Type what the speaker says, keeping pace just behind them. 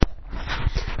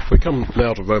come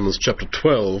now to Romans chapter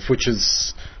 12, which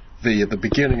is the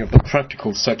beginning of the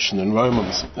practical section in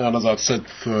Romans. And as I've said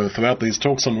throughout these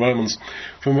talks on Romans,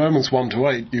 from Romans 1 to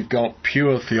 8, you've got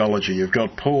pure theology. You've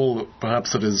got Paul,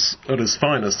 perhaps at his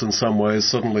finest in some ways,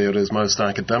 certainly at his most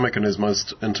academic and his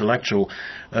most intellectual,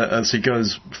 as he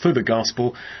goes through the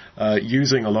gospel,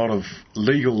 using a lot of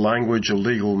legal language or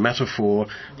legal metaphor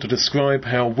to describe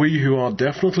how we who are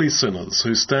definitely sinners,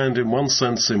 who stand in one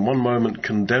sense, in one moment,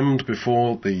 condemned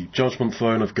before the judgment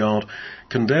throne of God,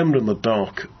 condemned in the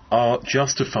dock, are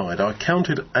justified, are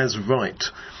counted as right,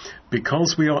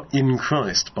 because we are in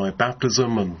Christ by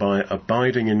baptism and by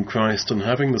abiding in Christ and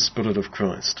having the Spirit of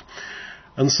Christ.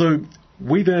 And so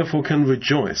we therefore can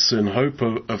rejoice in hope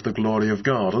of the glory of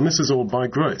God. And this is all by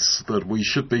grace, that we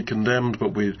should be condemned,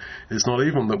 but it's not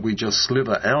even that we just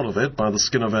slither out of it by the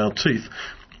skin of our teeth,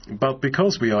 but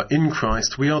because we are in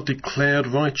Christ, we are declared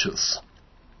righteous.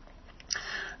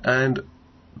 And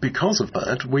because of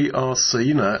that, we are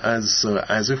seen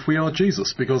as if we are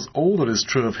Jesus, because all that is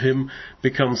true of him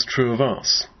becomes true of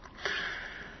us.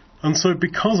 And so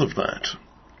because of that,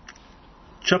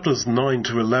 chapters 9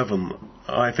 to 11,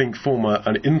 I think, form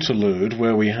an interlude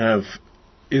where we have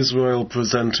Israel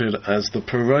presented as the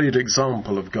parade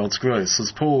example of God's grace,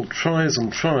 as Paul tries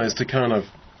to kind of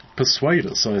persuade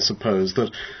us, I suppose,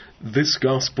 that this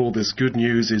gospel, this good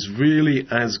news, is really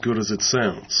as good as it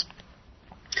sounds.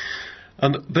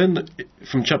 And then,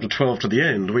 from chapter 12 to the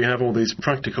end, we have all these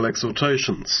practical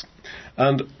exhortations.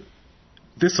 And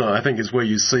this, I think, is where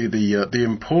you see the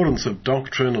importance of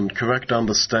doctrine and correct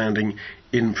understanding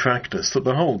in practice, that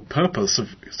the whole purpose of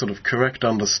sort of correct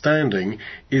understanding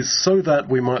is so that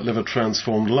we might live a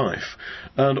transformed life.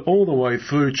 And all the way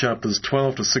through chapters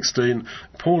 12 to 16,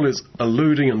 Paul is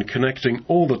alluding and connecting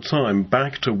all the time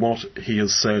back to what he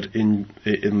has said in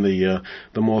the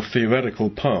more theoretical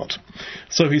part.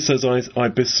 So he says, I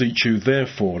beseech you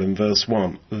therefore, in verse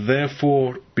 1.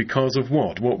 Therefore, because of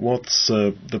what? What's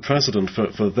the precedent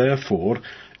for therefore?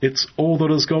 It's all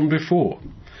that has gone before.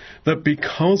 That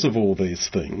because of all these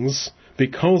things,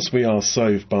 because we are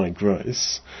saved by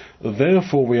grace,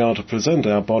 therefore we are to present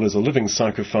our bodies a living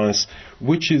sacrifice,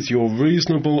 which is your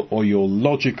reasonable or your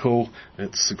logical,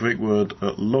 it's the Greek word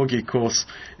logikos,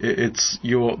 it's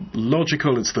your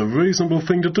logical, it's the reasonable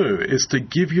thing to do, is to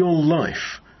give your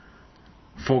life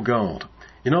for God.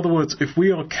 In other words, if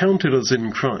we are counted as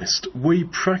in Christ, we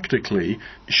practically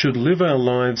should live our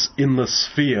lives in the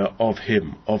sphere of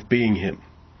him, of being him.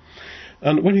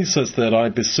 And when he says that, I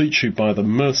beseech you by the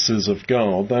mercies of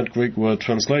God, that Greek word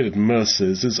translated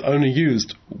mercies is only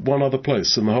used one other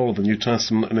place in the whole of the New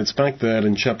Testament, and it's back there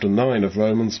in chapter 9 of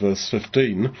Romans, verse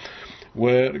 15,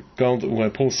 where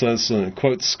Paul says,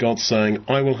 quotes God saying,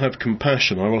 I will have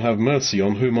compassion, I will have mercy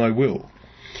on whom I will.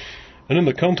 And in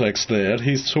the context there,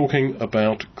 he's talking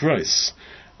about grace.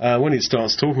 When he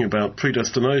starts talking about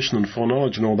predestination and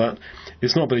foreknowledge and all that,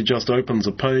 it's not that he just opens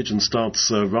a page and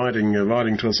starts writing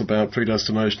to us about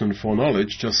predestination and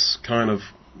foreknowledge, just kind of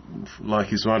like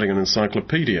he's writing an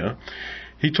encyclopedia.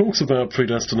 He talks about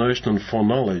predestination and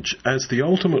foreknowledge as the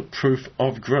ultimate proof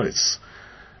of grace.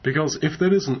 Because if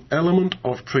there is an element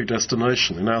of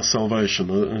predestination in our salvation,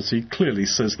 as he clearly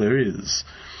says there is,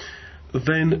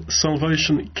 then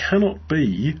salvation cannot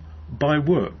be by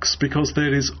works, because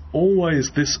there is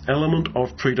always this element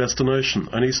of predestination.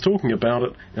 And he's talking about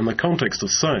it in the context of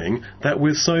saying that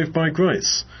we're saved by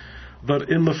grace. That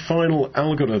in the final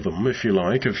algorithm, if you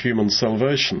like, of human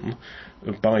salvation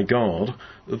by God,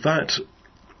 that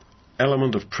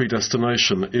element of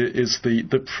predestination is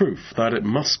the proof that it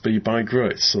must be by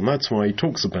grace. And that's why he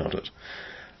talks about it.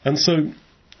 And so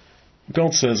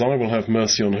God says, I will have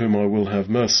mercy on whom I will have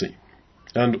mercy.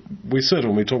 And we said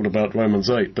when we talked about Romans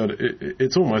 8 that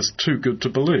it's almost too good to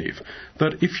believe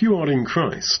that if you are in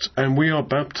Christ and we are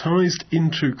baptized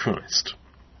into Christ,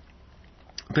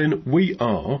 then we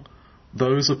are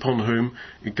those upon whom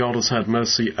God has had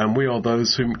mercy, and we are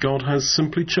those whom God has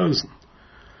simply chosen.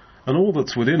 And all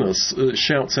that's within us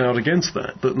shouts out against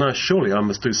that no, surely I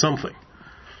must do something.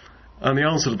 And the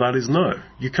answer to that is no,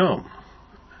 you can't.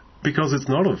 Because it's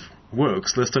not of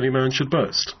works, lest any man should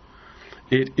boast.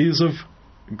 It is of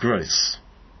grace,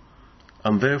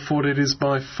 and therefore it is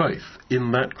by faith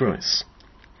in that grace.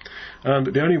 And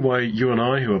the only way you and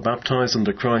I, who are baptized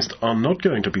into Christ, are not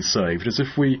going to be saved is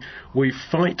if we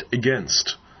fight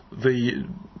against the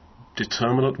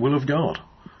determinate will of God.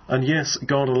 And yes,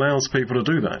 God allows people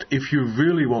to do that. If you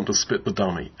really want to spit the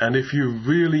dummy, and if you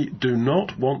really do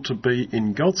not want to be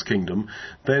in God's kingdom,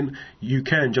 then you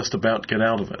can just about get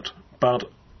out of it. But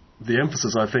the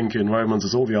emphasis, I think, in Romans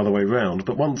is all the other way round.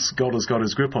 But once God has got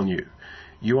his grip on you,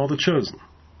 you are the chosen.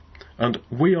 And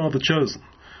we are the chosen.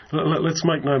 Let's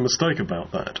make no mistake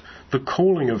about that. The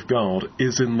calling of God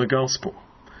is in the gospel.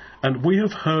 And we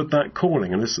have heard that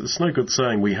calling, and it's no good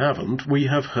saying we haven't. We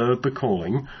have heard the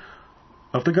calling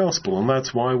of the gospel, and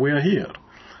that's why we are here.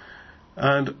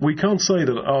 And we can't say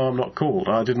that, oh, I'm not called,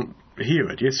 I didn't hear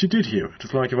it. Yes, you did hear it.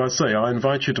 It's like if I say, I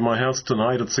invite you to my house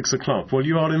tonight at 6 o'clock. Well,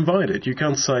 you are invited. You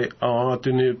can't say, oh, I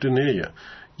didn't hear you.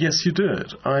 Yes, you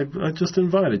did. I just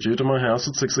invited you to my house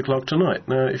at 6 o'clock tonight.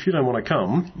 Now, if you don't want to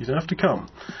come, you don't have to come.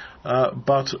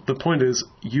 But the point is,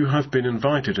 you have been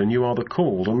invited and you are the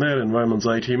called. And there in Romans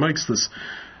 8, he makes this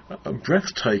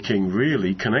breathtaking,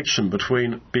 really, connection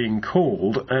between being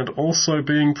called and also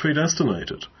being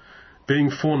predestinated,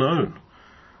 being foreknown.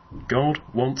 God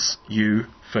wants you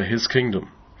for his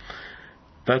kingdom.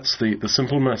 That's the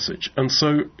simple message. And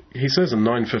so he says in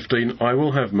 9:15, I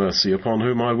will have mercy upon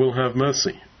whom I will have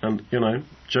mercy. And,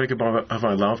 Jacob have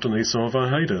I loved and Esau have I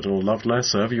hated, or loved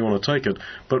less, however you want to take it.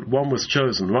 But one was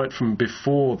chosen right from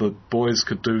before the boys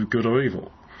could do good or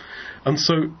evil. And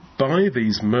so by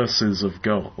these mercies of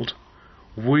God,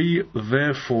 we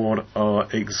therefore are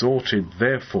exhorted,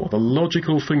 the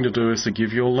logical thing to do is to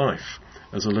give your life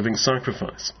as a living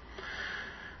sacrifice.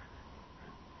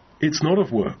 It's not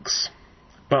of works.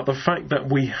 But the fact that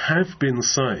we have been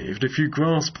saved, if you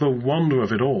grasp the wonder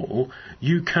of it all,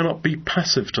 you cannot be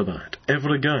passive to that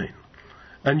ever again.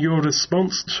 And your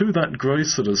response to that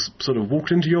grace that has sort of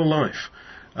walked into your life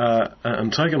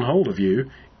and taken hold of you,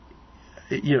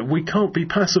 we can't be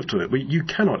passive to it. You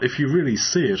cannot, if you really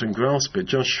see it and grasp it,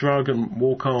 just shrug and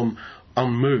walk on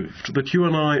unmoved. That you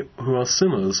and I, who are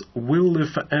sinners, will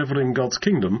live forever in God's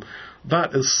kingdom,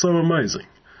 that is so amazing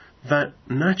that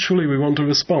naturally we want to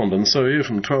respond. And so here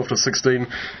from 12 to 16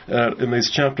 in these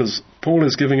chapters, Paul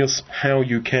is giving us how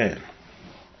you can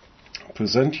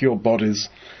present your bodies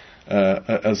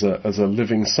as a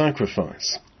living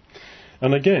sacrifice.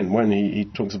 And again, when he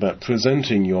talks about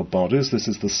presenting your bodies, this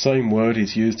is the same word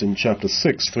he's used in chapter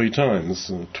 6 3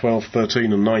 times, 12,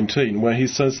 13 and 19, where he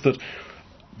says that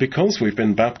because we've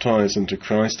been baptized into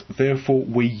Christ, therefore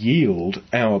we yield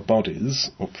our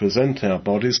bodies, or present our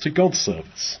bodies, to God's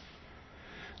service.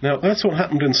 Now, that's what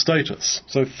happened in status.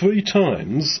 So 3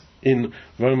 times in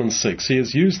Romans 6, he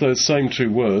has used those same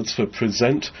 2 words for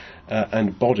present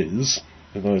and bodies,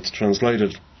 although it's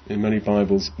translated in many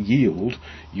Bibles, yield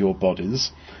your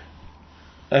bodies.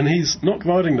 And he's not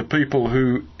writing to people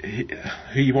who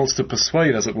he wants to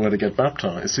persuade, as it were, to get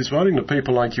baptized. He's writing to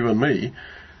people like you and me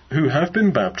who have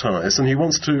been baptized, and he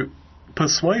wants to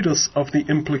persuade us of the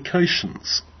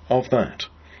implications of that.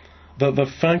 The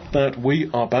fact that we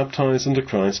are baptized into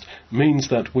Christ means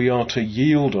that we are to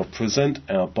yield or present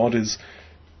our bodies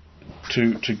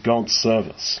to God's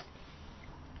service.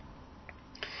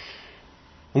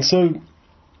 And so,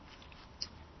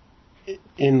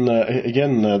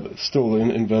 still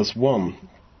in verse 1,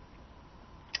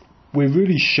 we're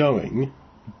really showing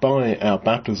by our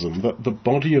baptism that the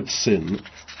body of sin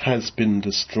has been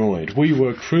destroyed. We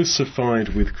were crucified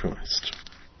with Christ.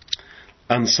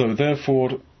 And so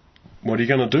therefore, what are you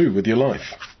going to do with your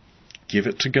life? Give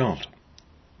it to God.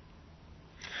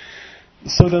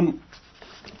 So then,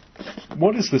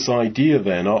 what is this idea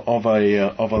then of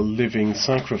a living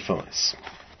sacrifice?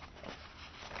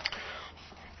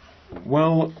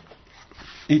 Well,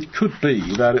 it could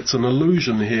be that it's an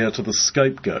allusion here to the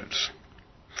scapegoat,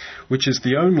 which is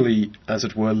the only, as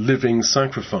it were, living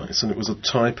sacrifice, and it was a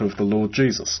type of the Lord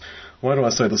Jesus. Why do I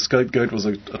say the scapegoat was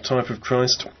a type of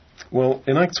Christ? Well,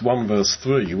 in Acts 1 verse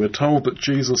 3, we're told that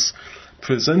Jesus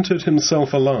presented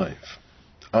himself alive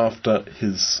after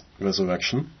his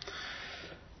resurrection.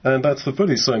 And that's the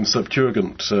very same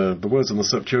Septuagint, the words in the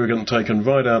Septuagint taken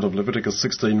right out of Leviticus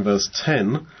 16 verse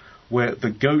 10, where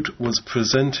the goat was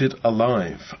presented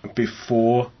alive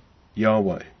before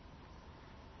Yahweh.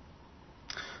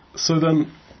 So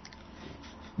then,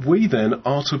 we then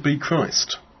are to be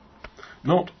Christ.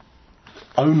 Not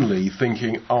only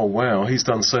thinking, oh wow, he's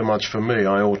done so much for me,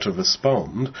 I ought to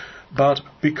respond, but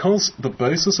because the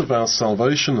basis of our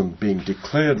salvation and being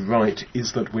declared right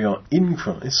is that we are in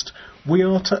Christ, we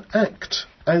are to act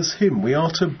as him. We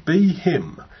are to be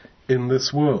him in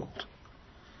this world.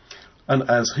 And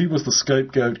as he was the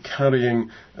scapegoat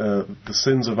carrying the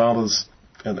sins of others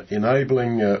and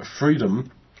enabling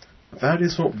freedom, that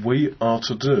is what we are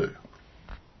to do.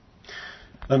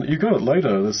 And you got it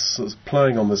later, this is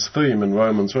playing on this theme in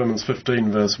Romans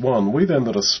 15 verse 1. We then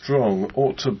that are strong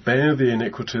ought to bear the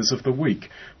iniquities of the weak.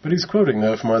 But he's quoting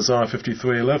there from Isaiah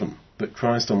 53:11, that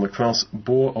Christ on the cross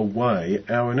bore away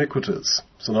our iniquities.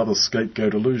 It's another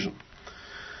scapegoat allusion.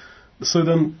 So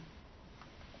then,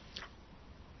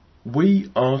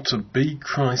 we are to be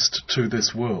Christ to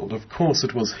this world. Of course,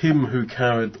 it was him who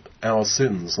carried our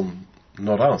sins, and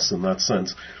not us in that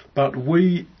sense. But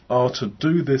we are to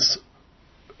do this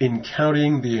in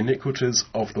carrying the iniquities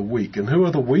of the weak. And who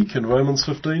are the weak in Romans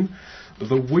 15?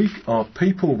 The weak are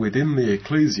people within the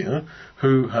ecclesia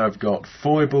who have got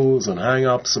foibles and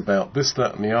hang-ups about this,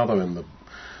 that and the other. In the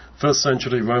first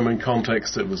century Roman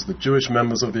context, it was the Jewish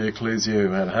members of the ecclesia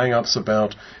who had hang-ups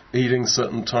about eating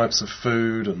certain types of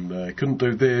food, and couldn't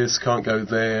do this, can't go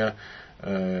there,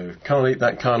 can't eat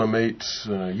that kind of meat,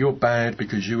 you're bad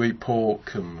because you eat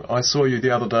pork, and I saw you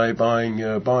the other day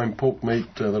buying pork meat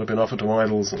that had been offered to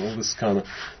idols, and all this kind of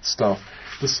stuff.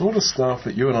 The sort of stuff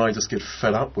that you and I just get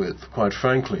fed up with, quite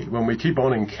frankly, when we keep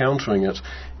on encountering it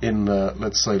in,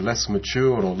 let's say, less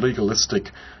mature or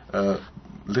legalistic,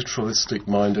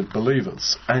 literalistic-minded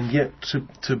believers. And yet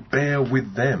to bear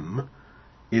with them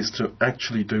is to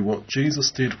actually do what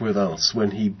Jesus did with us when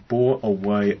he bore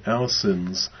away our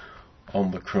sins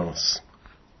on the cross.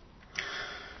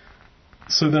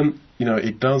 So then,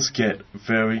 it does get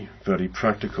very, very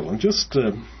practical. And just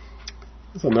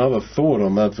there's another thought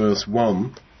on that verse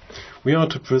 1. We are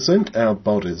to present our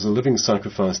bodies a living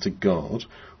sacrifice to God,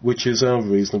 which is our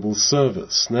reasonable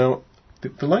service. Now,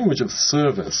 the language of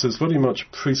service is very much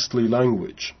priestly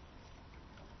language.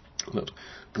 That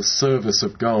the service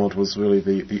of God was really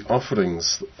the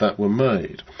offerings that were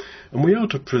made. And we are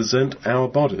to present our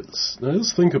bodies. Now,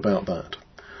 let's think about that.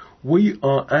 We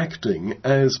are acting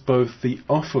as both the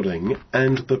offering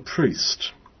and the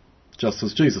priest, just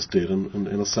as Jesus did, and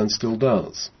in a sense still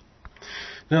does.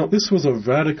 Now, this was a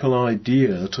radical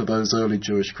idea to those early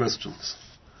Jewish Christians,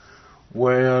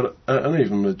 where, and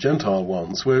even the Gentile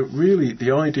ones, where really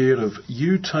the idea of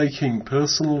you taking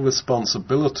personal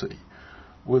responsibility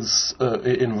was,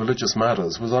 in religious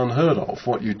matters, was unheard of.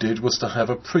 What you did was to have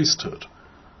a priesthood.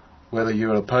 Whether you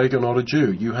were a pagan or a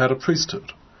Jew, you had a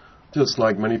priesthood. Just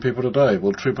like many people today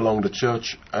will troop along to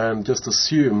church and just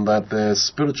assume that their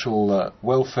spiritual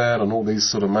welfare and all these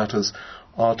sort of matters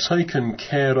are taken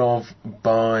care of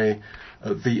by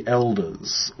the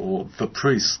elders or the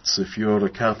priests, if you're a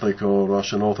Catholic or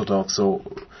Russian Orthodox, or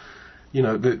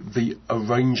the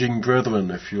arranging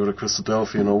brethren, if you're a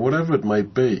Christadelphian, or whatever it may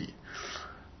be.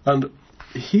 And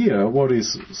here what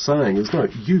he's saying is, no,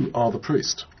 you are the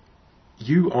priest.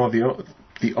 You are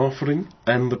the offering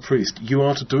and the priest. You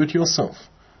are to do it yourself,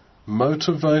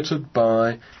 motivated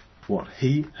by what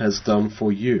he has done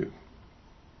for you.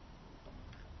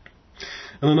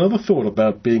 And another thought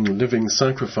about being living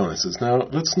sacrifices. Now,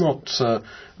 let's not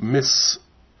miss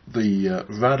the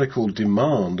radical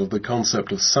demand of the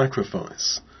concept of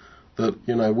sacrifice. That,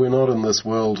 we're not in this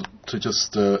world to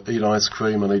just eat ice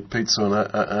cream and eat pizza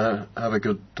and have a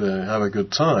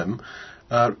good time.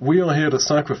 We are here to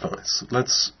sacrifice.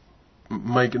 Let's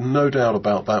make no doubt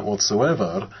about that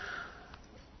whatsoever.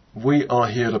 We are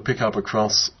here to pick up a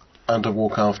cross and to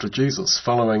walk after Jesus,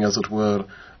 following, as it were,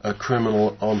 a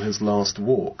criminal on his last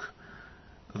walk.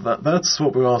 That's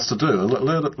what we're asked to do, and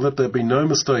let there be no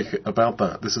mistake about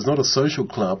that. This is not a social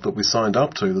club that we signed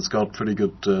up to that's got pretty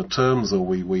good terms, or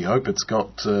we hope it's got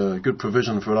good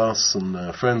provision for us and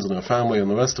our friends and our family and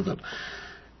the rest of it.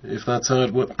 If that's how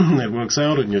it works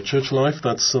out in your church life,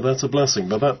 that's a blessing.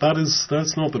 But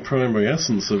that's not the primary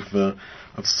essence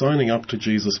of signing up to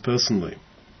Jesus personally.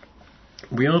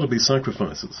 We are to be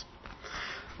sacrifices,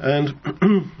 and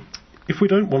if we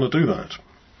don't want to do that,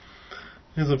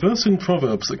 there's a verse in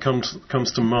Proverbs that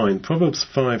comes to mind, Proverbs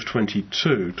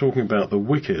 5:22, talking about the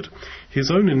wicked.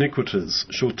 His own iniquities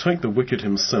shall take the wicked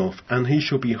himself, and he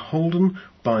shall be holden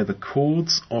by the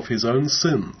cords of his own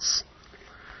sins.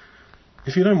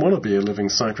 If you don't want to be a living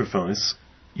sacrifice,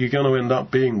 you're going to end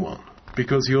up being one,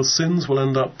 because your sins will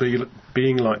end up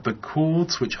being like the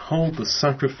cords which hold the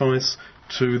sacrifice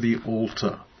to the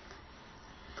altar.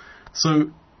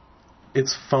 So,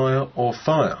 it's fire or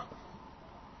fire.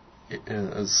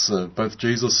 As both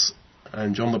Jesus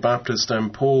and John the Baptist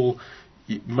and Paul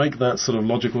make that sort of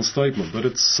logical statement, that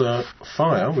it's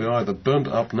fire. We're either burnt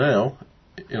up now,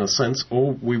 in a sense,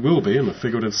 or we will be, in a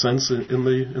figurative sense, in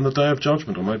the day of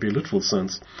judgment, or maybe a literal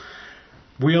sense.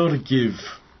 We are to give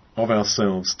of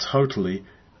ourselves totally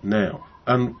now,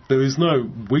 and there is no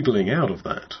wiggling out of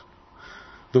that.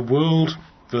 The world,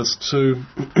 verse 2,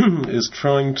 is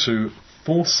trying to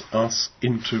force us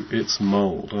into its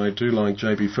mould. I do like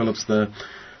J.B. Phillips there.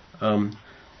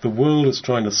 The world is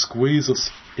trying to squeeze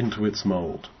us into its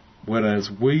mould,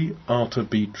 whereas we are to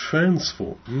be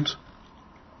transformed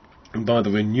by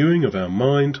the renewing of our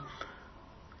mind,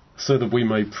 so that we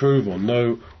may prove or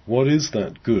know what is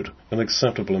that good and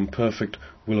acceptable and perfect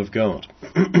will of God.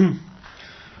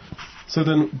 So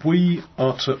then we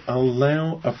are to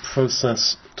allow a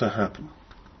process to happen.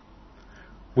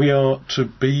 We are to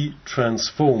be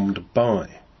transformed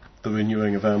by the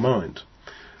renewing of our mind.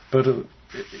 But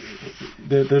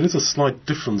there is a slight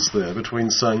difference there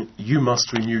between saying you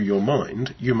must renew your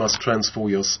mind, you must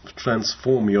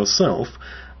transform yourself,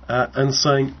 and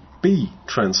saying be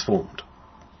transformed.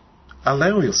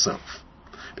 Allow yourself.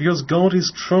 Because God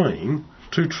is trying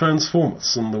to transform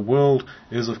us, and the world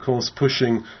is, of course,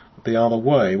 pushing the other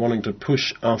way, wanting to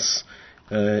push us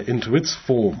into its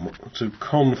form, to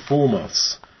conform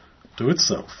us to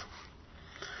itself.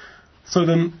 So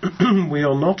then, we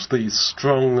are not the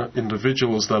strong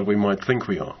individuals that we might think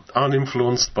we are,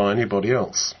 uninfluenced by anybody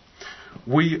else.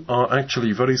 We are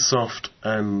actually very soft,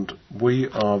 and we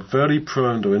are very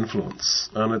prone to influence,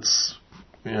 and it's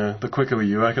the quicker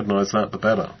you recognize that, the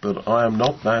better. That I am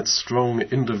not that strong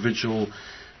individual,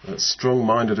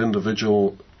 strong-minded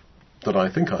individual that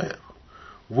I think I am.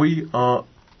 We are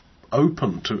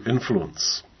open to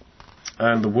influence,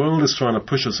 and the world is trying to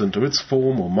push us into its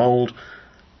form or mould,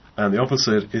 and the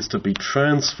opposite is to be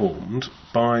transformed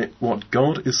by what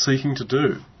God is seeking to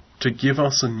do, to give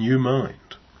us a new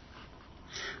mind.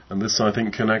 And this, I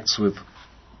think, connects with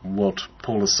what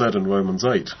Paul has said in Romans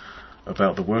 8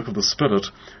 about the work of the Spirit,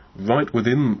 right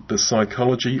within the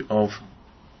psychology of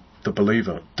the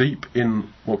believer, deep in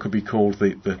what could be called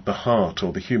the heart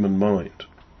or the human mind.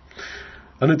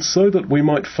 And it's so that we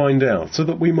might find out, so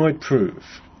that we might prove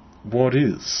what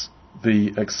is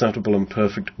the acceptable and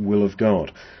perfect will of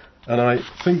God. And I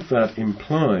think that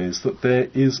implies that there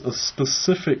is a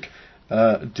specific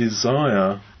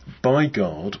desire by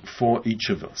God for each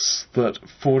of us. That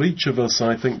for each of us,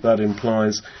 I think that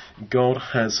implies God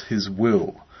has his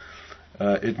will.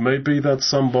 It may be that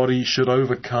somebody should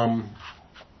overcome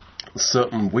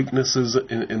certain weaknesses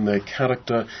in their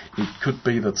character. It could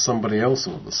be that somebody else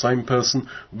or the same person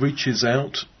reaches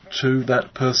out to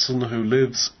that person who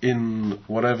lives in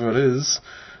whatever it is,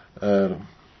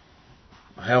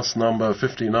 house number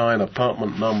 59,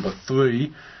 apartment number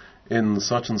 3 in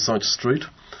such and such street.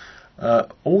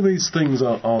 All these things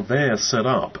are there set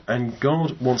up, and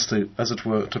God wants to, as it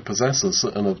were, to possess us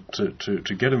and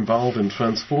to get involved in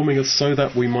transforming us so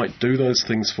that we might do those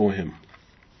things for him.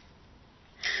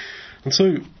 And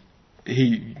so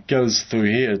he goes through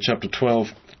here, chapter 12,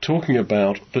 talking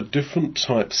about the different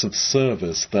types of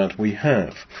service that we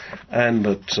have, and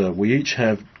that we each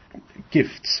have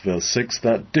gifts, verse 6,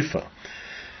 that differ.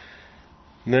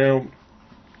 Now,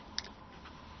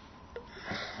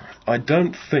 I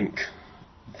don't think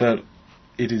that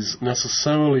it is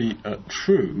necessarily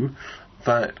true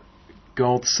that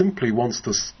God simply wants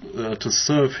to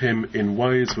serve him in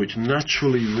ways which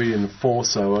naturally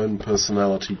reinforce our own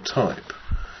personality type.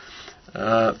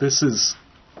 This is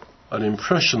an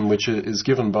impression which is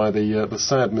given by the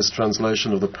sad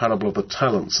mistranslation of the parable of the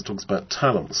talents. It talks about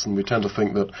talents, and we tend to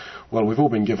think that, well, we've all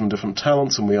been given different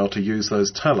talents and we are to use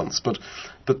those talents. But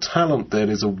the talent there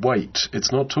is a weight.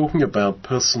 It's not talking about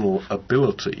personal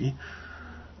ability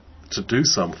to do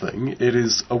something. It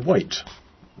is a weight.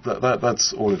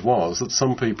 That's all it was, that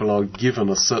some people are given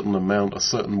a certain amount, a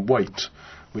certain weight,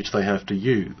 which they have to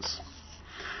use.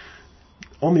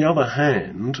 On the other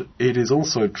hand, it is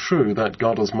also true that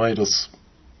God has made us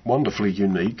wonderfully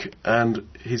unique, and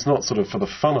he's not sort of for the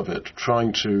fun of it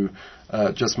trying to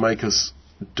just make us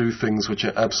do things which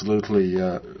are absolutely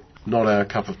not our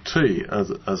cup of tea,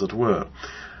 as it were,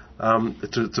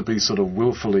 to be sort of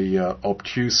willfully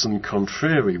obtuse and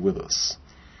contrary with us.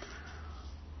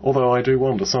 Although I do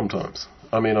wonder sometimes.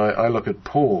 I mean, I look at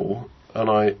Paul,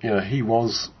 and he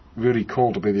was really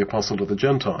called to be the apostle to the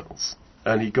Gentiles.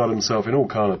 And he got himself in all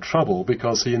kind of trouble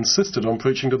because he insisted on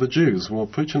preaching to the Jews. Well,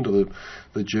 preaching to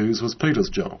the Jews was Peter's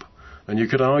job. And you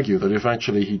could argue that if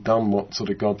actually he'd done what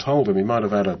sort of God told him, he might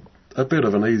have had a bit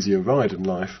of an easier ride in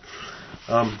life.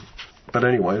 But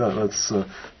anyway, that's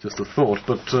just a thought.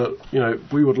 But,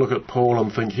 we would look at Paul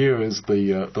and think, here is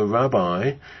the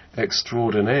rabbi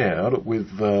extraordinaire with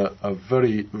a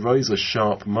very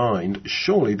razor-sharp mind.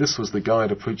 Surely this was the guy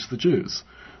to preach the Jews.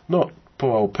 Not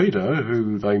poor old Peter,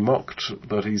 who they mocked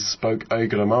that he spoke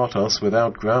agrammatos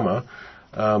without grammar,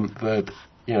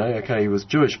 he was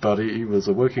Jewish, but he was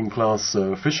a working-class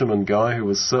fisherman guy who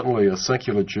was certainly a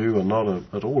secular Jew and not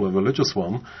at all a religious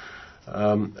one,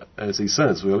 as he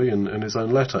says, really, in his own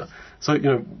letter. So,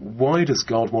 why does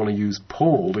God want to use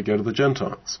Paul to go to the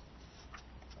Gentiles?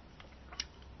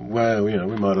 Well,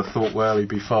 we might have thought, well, he'd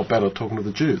be far better talking to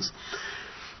the Jews.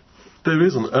 There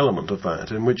is an element of that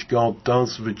in which God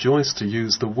does rejoice to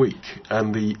use the weak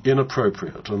and the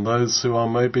inappropriate and those who are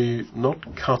maybe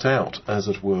not cut out, as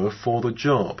it were, for the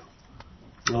job.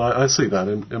 And I see that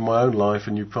in my own life,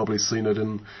 and you've probably seen it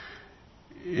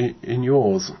in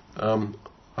yours.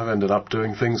 I've ended up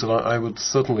doing things that I would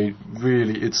certainly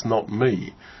it's not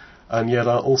me. And yet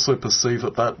I also perceive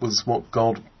that was what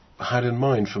God had in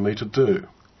mind for me to do.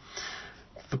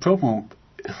 The problem,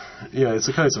 it's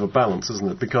a case of a balance,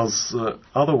 isn't it? Because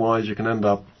otherwise you can end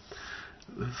up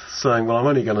saying, well, I'm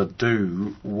only going to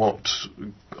do what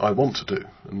I want to do.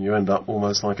 And you end up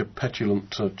almost like a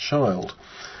petulant child.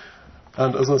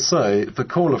 And as I say, the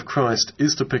call of Christ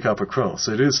is to pick up a cross.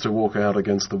 It is to walk out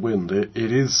against the wind. It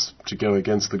is to go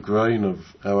against the grain of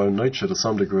our own nature to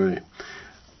some degree.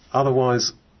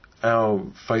 Otherwise, our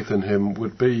faith in him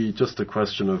would be just a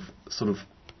question of sort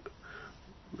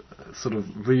of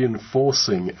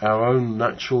reinforcing our own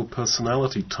natural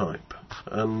personality type.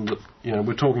 And,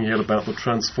 we're talking here about the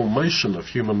transformation of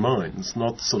human minds,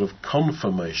 not sort of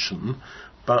confirmation,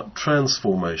 but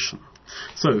transformation.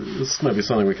 So this may be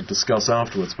something we could discuss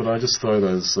afterwards, but I just throw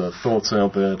those thoughts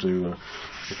out there to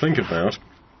think about.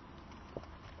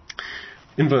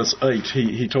 In verse 8,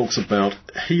 he talks about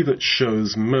he that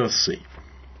shows mercy.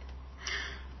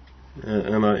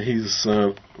 And he's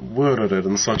worded it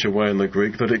in such a way in the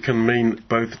Greek that it can mean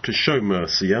both to show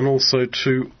mercy and also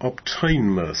to obtain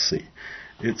mercy.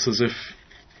 It's as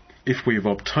if we've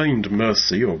obtained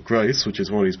mercy or grace, which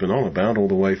is what he's been on about all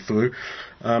the way through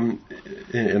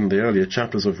in the earlier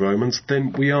chapters of Romans,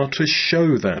 then we are to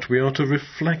show that, we are to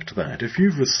reflect that. If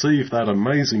you've received that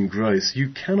amazing grace, you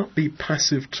cannot be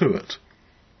passive to it.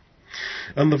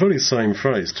 And the very same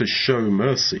phrase, to show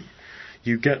mercy,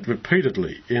 you get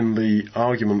repeatedly in the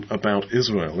argument about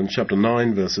Israel in chapter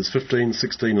 9, verses 15,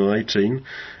 16 and 18,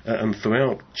 and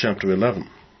throughout chapter 11,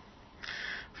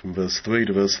 from verse 3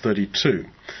 to verse 32.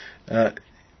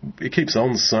 It keeps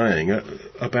on saying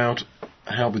about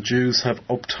how the Jews have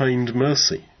obtained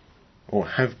mercy, or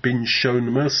have been shown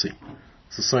mercy.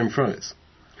 It's the same phrase.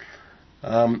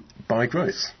 By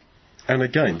grace. And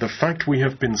again, the fact we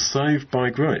have been saved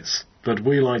by grace, that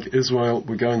we, like Israel,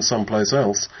 were going someplace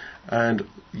else, and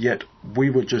yet we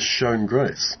were just shown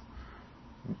grace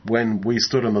when we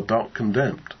stood in the dock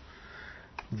condemned.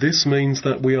 This means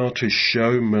that we are to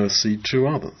show mercy to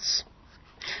others.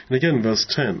 And again, verse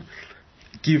 10,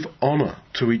 give honour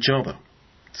to each other.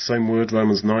 Same word,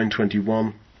 Romans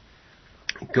 9:21.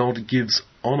 God gives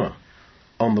honour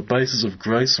on the basis of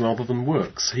grace rather than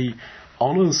works. He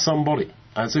honours somebody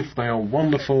as if they are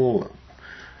wonderful,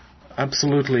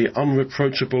 absolutely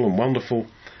unreproachable and wonderful,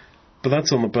 but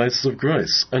that's on the basis of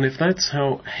grace. And if that's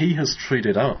how he has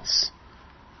treated us,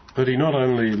 that he not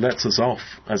only lets us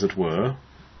off, as it were,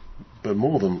 but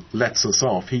more than lets us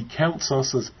off, he counts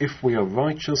us as if we are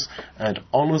righteous and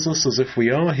honours us as if we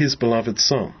are his beloved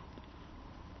Son,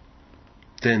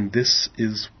 then this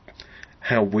is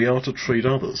how we are to treat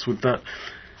others, with that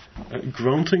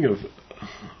granting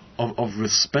of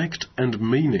respect and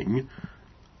meaning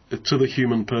to the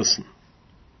human person.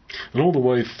 And all the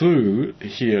way through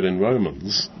here in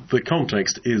Romans, the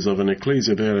context is of an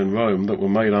ecclesia there in Rome that were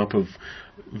made up of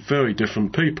very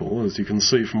different people, as you can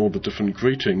see from all the different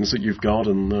greetings that you've got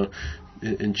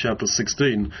in chapter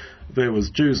 16. There was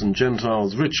Jews and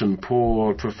Gentiles, rich and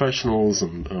poor, professionals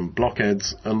and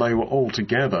blockheads, and they were all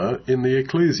together in the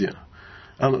ecclesia.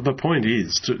 And the point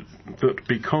is that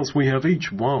because we have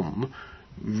each one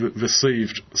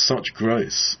received such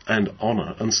grace and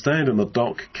honour and stand in the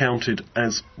dock counted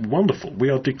as wonderful, we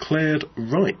are declared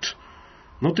right.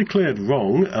 Not declared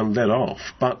wrong and let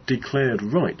off, but declared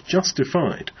right,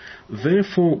 justified.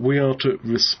 Therefore, we are to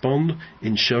respond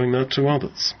in showing that to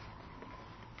others.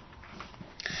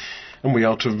 And we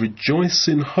are to rejoice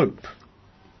in hope.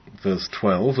 Verse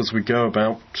 12, as we go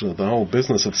about the whole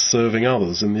business of serving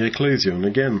others in the ecclesia. And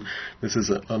again, this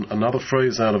is another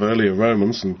phrase out of earlier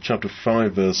Romans in chapter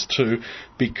 5, verse 2.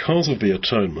 Because of the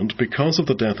atonement, because of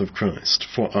the death of Christ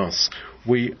for us,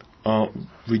 we are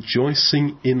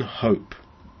rejoicing in hope.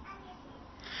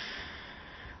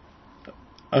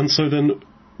 And so then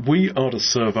we are to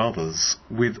serve others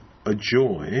with a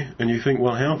joy, and you think,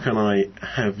 well, how can I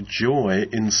have joy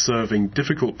in serving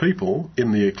difficult people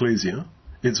in the ecclesia?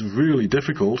 It's really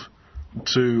difficult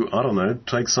to,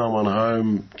 take someone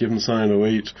home, give them something to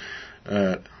eat,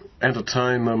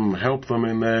 entertain them, help them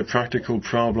in their practical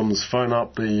problems, phone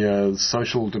up the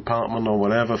social department or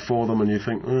whatever for them, and you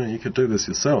think, you could do this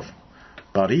yourself,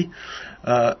 buddy.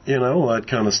 All that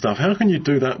kind of stuff. How can you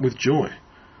do that with joy?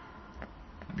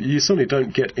 You certainly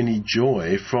don't get any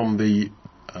joy from the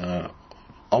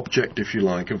object, if you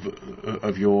like,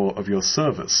 of your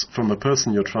service, from the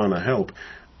person you're trying to help.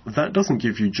 That doesn't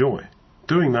give you joy.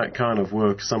 doing that kind of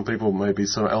work, some people may be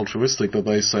so altruistic that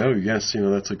they say, oh yes,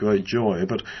 that's a great joy,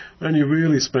 but when you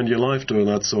really spend your life doing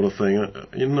that sort of thing,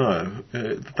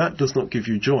 that does not give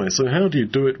you joy. So how do you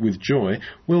do it with joy?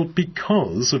 Well,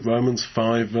 because of Romans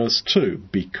 5 verse 2.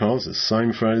 Because, the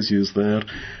same phrase used there,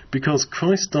 because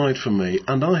Christ died for me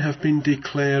and I have been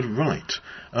declared right.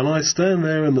 And I stand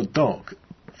there in the dock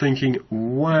thinking,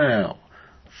 wow,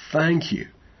 thank you.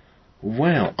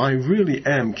 Wow, I really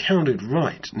am counted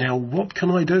right. Now what can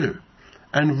I do?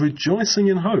 And rejoicing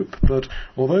in hope that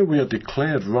although we are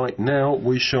declared right now,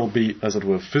 we shall be, as it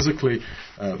were, physically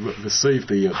receive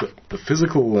the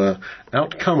physical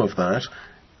outcome of that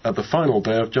at the final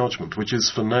day of judgment, which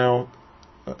is for now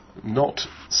not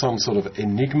some sort of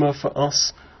enigma for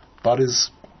us, but is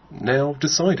now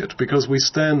decided, because we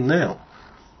stand now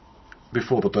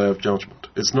before the day of judgment.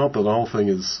 It's not that the whole thing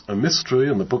is a mystery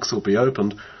and the books will be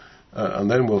opened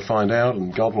and then we'll find out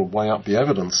and God will weigh up the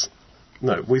evidence.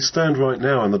 No, we stand right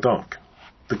now in the dock.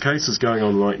 The case is going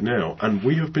on right now, and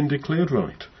we have been declared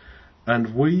right.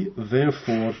 And we,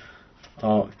 therefore,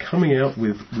 are coming out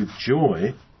with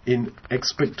joy in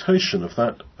expectation of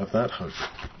that hope.